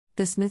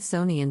The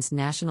Smithsonian's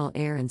National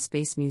Air and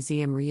Space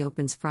Museum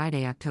reopens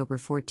Friday, October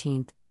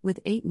 14th, with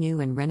 8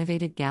 new and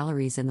renovated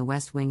galleries in the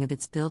west wing of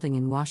its building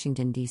in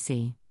Washington,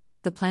 D.C.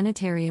 The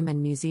planetarium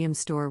and museum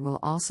store will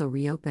also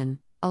reopen,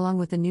 along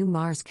with the new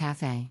Mars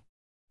Café.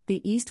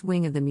 The east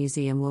wing of the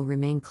museum will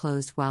remain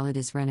closed while it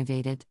is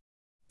renovated.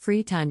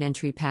 Free timed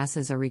entry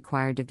passes are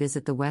required to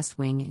visit the west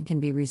wing and can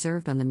be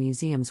reserved on the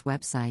museum's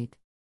website.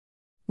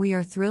 "We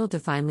are thrilled to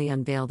finally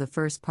unveil the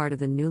first part of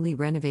the newly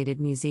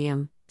renovated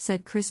museum,"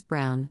 said Chris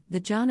Brown, the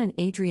John and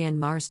Adrienne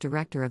Mars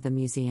director of the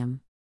museum.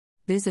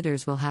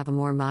 "Visitors will have a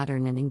more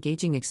modern and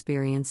engaging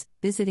experience,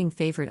 visiting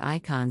favorite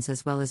icons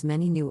as well as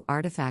many new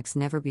artifacts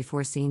never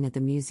before seen at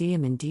the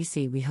museum in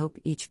DC. We hope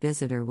each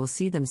visitor will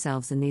see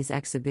themselves in these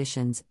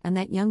exhibitions and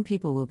that young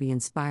people will be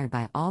inspired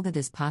by all that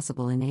is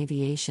possible in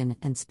aviation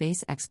and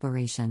space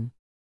exploration."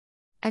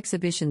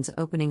 Exhibitions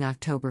opening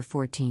October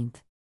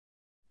 14th.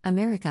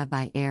 America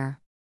by Air.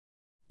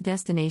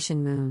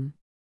 Destination Moon.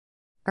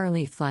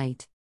 Early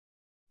Flight.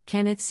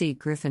 Kenneth C.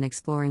 Griffin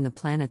Exploring the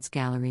Planets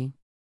Gallery.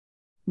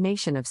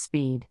 Nation of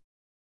Speed.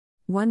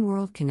 One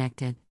World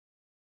Connected.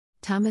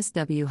 Thomas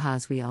W.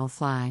 Haas We All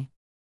Fly.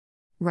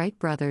 Wright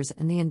Brothers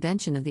and the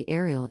Invention of the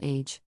Aerial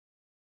Age.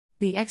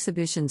 The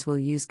exhibitions will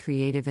use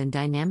creative and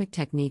dynamic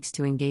techniques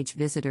to engage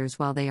visitors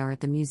while they are at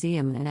the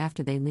museum and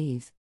after they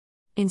leave.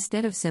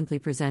 Instead of simply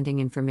presenting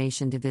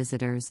information to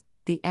visitors,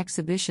 the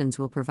exhibitions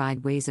will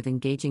provide ways of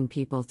engaging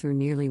people through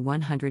nearly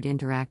 100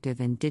 interactive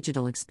and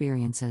digital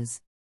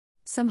experiences.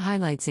 Some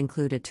highlights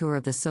include a tour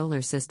of the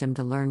solar system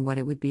to learn what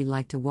it would be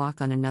like to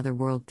walk on another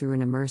world through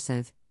an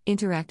immersive,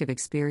 interactive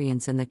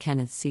experience in the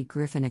Kenneth C.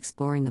 Griffin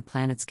Exploring the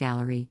Planets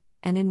Gallery,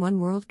 and in One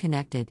World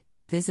Connected,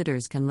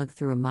 visitors can look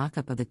through a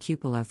mock-up of the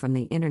cupola from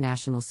the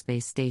International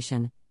Space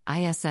Station,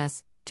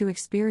 ISS, to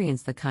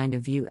experience the kind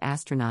of view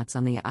astronauts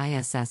on the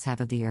ISS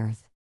have of the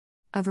Earth.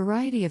 A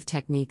variety of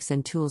techniques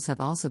and tools have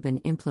also been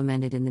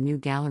implemented in the new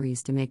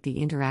galleries to make the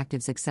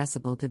interactives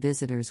accessible to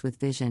visitors with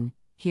vision,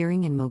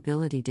 hearing, and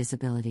mobility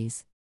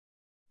disabilities.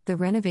 The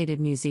renovated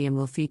museum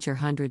will feature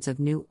hundreds of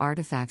new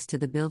artifacts to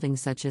the building,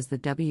 such as the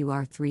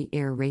WR-3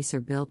 Air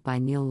Racer built by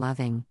Neil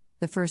Loving,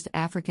 the first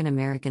African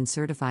American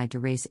certified to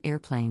race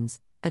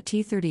airplanes, a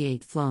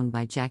T-38 flown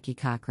by Jackie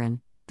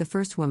Cochran, the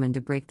first woman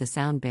to break the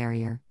sound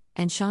barrier,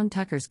 and Sean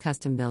Tucker's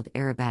custom-built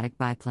aerobatic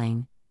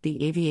biplane,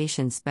 the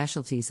Aviation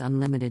Specialties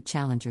Unlimited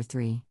Challenger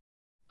 3.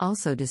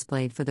 Also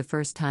displayed for the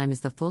first time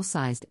is the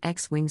full-sized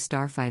X-Wing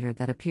starfighter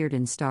that appeared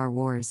in Star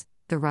Wars: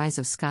 The Rise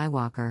of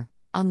Skywalker,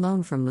 on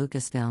loan from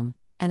Lucasfilm,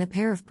 and a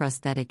pair of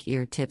prosthetic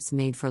ear tips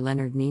made for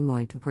Leonard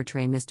Nimoy to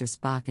portray Mr.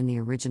 Spock in the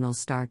original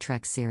Star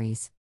Trek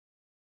series.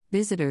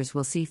 Visitors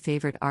will see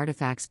favorite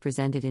artifacts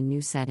presented in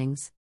new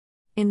settings.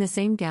 In the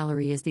same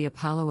gallery is the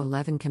Apollo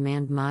 11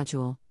 command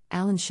module,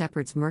 Alan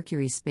Shepard's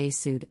Mercury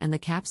spacesuit, and the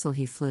capsule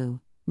he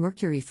flew,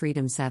 Mercury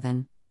Freedom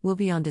 7, will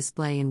be on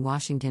display in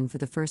Washington for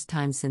the first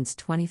time since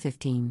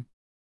 2015.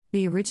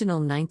 The original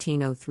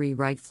 1903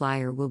 Wright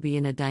Flyer will be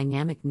in a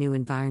dynamic new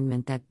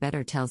environment that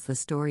better tells the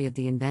story of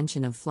the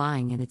invention of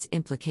flying and its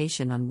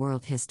implication on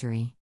world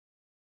history.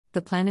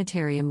 The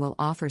planetarium will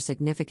offer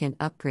significant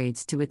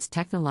upgrades to its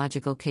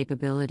technological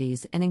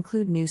capabilities and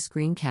include new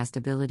screencast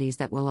abilities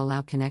that will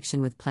allow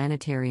connection with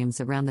planetariums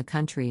around the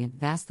country and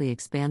vastly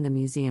expand the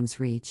museum's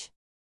reach.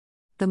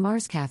 The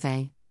Mars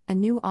Café, a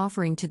new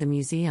offering to the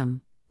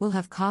museum, will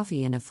have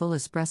coffee and a full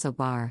espresso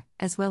bar,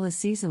 as well as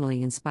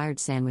seasonally inspired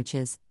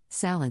sandwiches,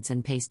 salads,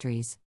 and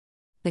pastries.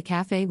 The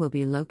cafe will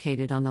be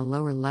located on the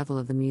lower level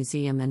of the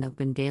museum and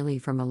open daily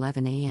from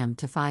 11 a.m.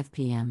 to 5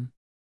 p.m.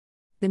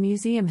 The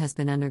museum has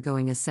been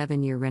undergoing a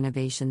 7-year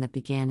renovation that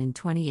began in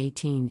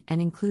 2018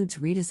 and includes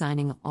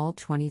redesigning all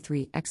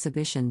 23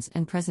 exhibitions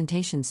and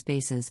presentation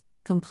spaces,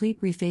 complete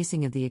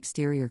refacing of the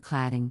exterior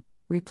cladding,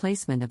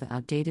 replacement of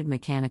outdated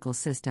mechanical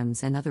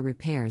systems, and other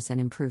repairs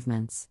and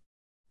improvements.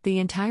 The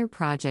entire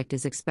project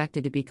is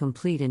expected to be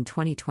complete in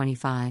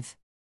 2025.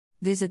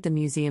 Visit the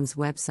museum's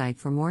website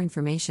for more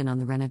information on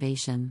the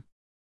renovation.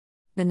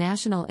 The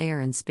National Air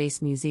and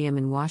Space Museum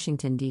in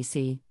Washington,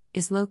 D.C.,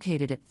 is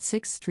located at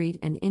 6th Street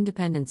and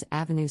Independence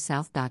Avenue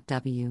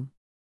South.W.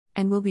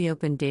 and will be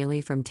open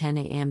daily from 10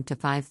 a.m. to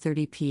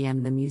 5:30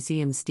 p.m. The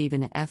museum's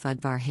Stephen F.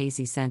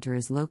 Udvar-Hazy Center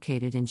is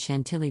located in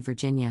Chantilly,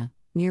 Virginia,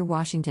 near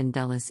Washington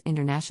Dulles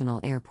International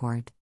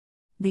Airport.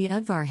 The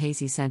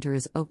Udvar-Hazy Center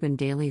is open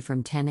daily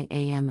from 10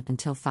 a.m.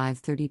 until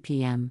 5:30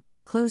 p.m.,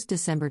 closed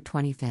December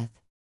 25th.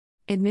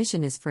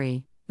 Admission is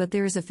free, but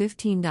there is a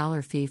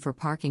 $15 fee for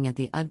parking at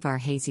the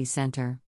Udvar-Hazy Center.